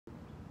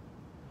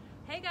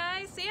Hey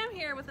guys, Sam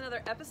here with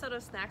another episode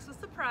of Snacks with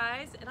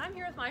Surprise, and I'm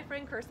here with my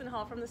friend Kirsten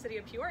Hall from the city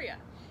of Peoria.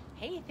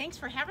 Hey, thanks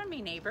for having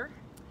me, neighbor.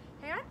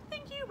 Hey, I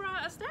think you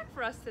brought a snack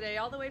for us today,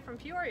 all the way from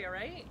Peoria,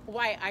 right?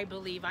 Why, I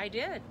believe I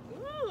did.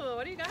 Ooh,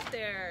 what do you got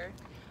there?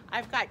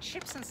 I've got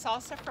chips and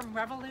salsa from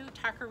Revolu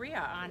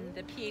Taqueria on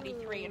the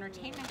P83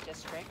 Entertainment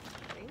District,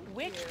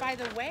 which, by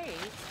the way,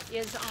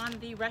 is on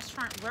the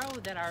restaurant row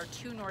that our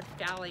two North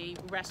Valley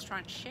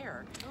restaurants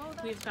share. Oh,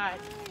 that's We've got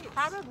right.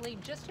 probably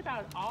just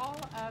about all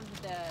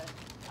of the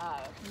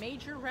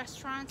major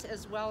restaurants,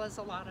 as well as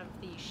a lot of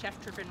the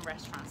chef-driven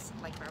restaurants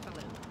like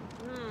Revolu.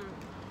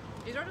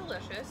 These are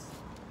delicious.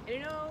 And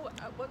you know,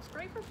 what's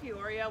great for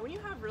Peoria, when you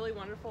have really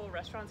wonderful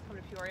restaurants come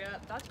to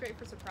Peoria, that's great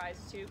for Surprise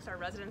too, because our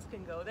residents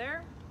can go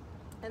there.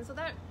 And so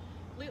that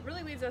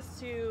really leads us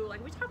to,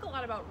 like, we talk a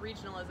lot about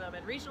regionalism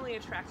and regionally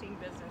attracting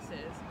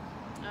businesses.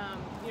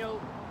 You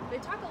know, they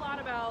talk a lot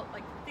about,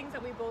 like, things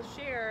that we both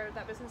share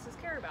that businesses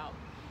care about.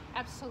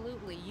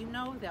 Absolutely. You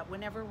know that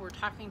whenever we're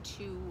talking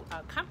to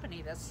a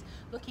company that's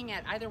looking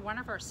at either one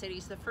of our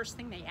cities, the first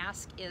thing they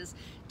ask is,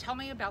 tell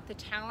me about the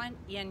talent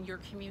in your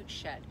commute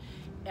shed.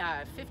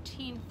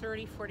 15,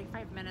 30,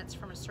 45 minutes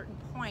from a certain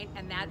point,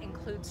 and that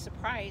includes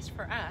Surprise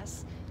for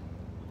us.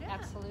 Yeah.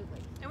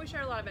 Absolutely. And we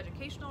share a lot of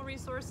educational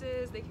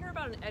resources. They hear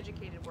about an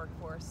educated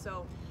workforce.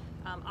 So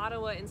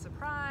Ottawa in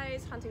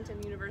Surprise,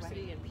 Huntington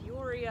University in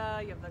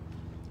Peoria, you have the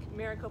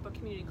Maricopa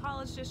Community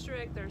College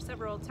District. There are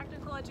several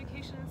technical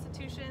education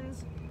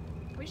institutions.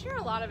 We share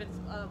a lot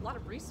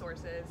of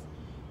resources,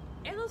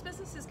 and those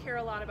businesses care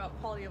a lot about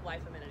quality of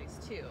life amenities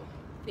too.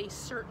 They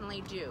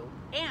certainly do.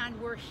 And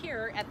we're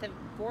here at the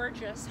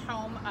gorgeous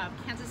home of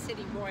Kansas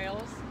City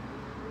Royals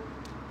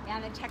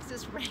and the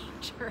Texas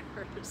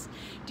Rangers.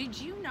 Did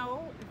you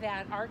know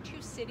that our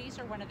two cities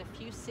are one of the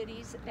few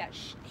cities that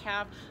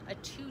have a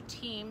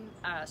two-team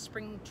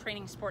spring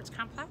training sports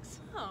complex?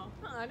 Oh,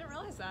 I didn't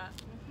realize that.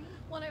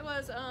 Well, it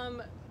was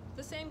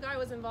the same guy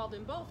was involved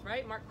in both,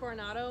 right? Mark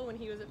Coronado when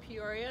he was at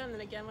Peoria, and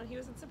then again when he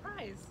was at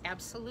Surprise.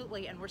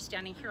 Absolutely, and we're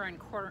standing here on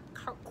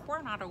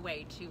Coronado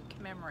Way to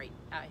commemorate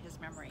his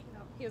memory.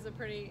 He's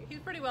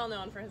pretty well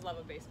known for his love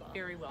of baseball.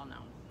 Very well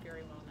known,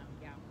 very well known,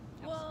 yeah.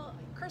 Well,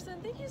 Kirsten,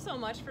 thank you so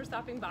much for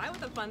stopping by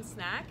with a fun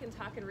snack and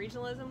talking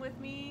regionalism with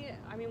me.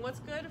 I mean, what's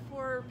good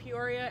for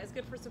Peoria is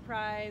good for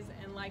Surprise,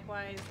 and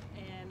likewise,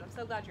 and I'm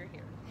so glad you're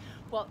here.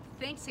 Well,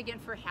 thanks again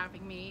for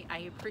having me.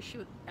 I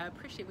appreciate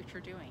what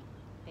you're doing.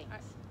 Thanks. All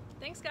right.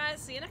 Thanks, guys.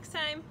 See you next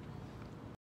time.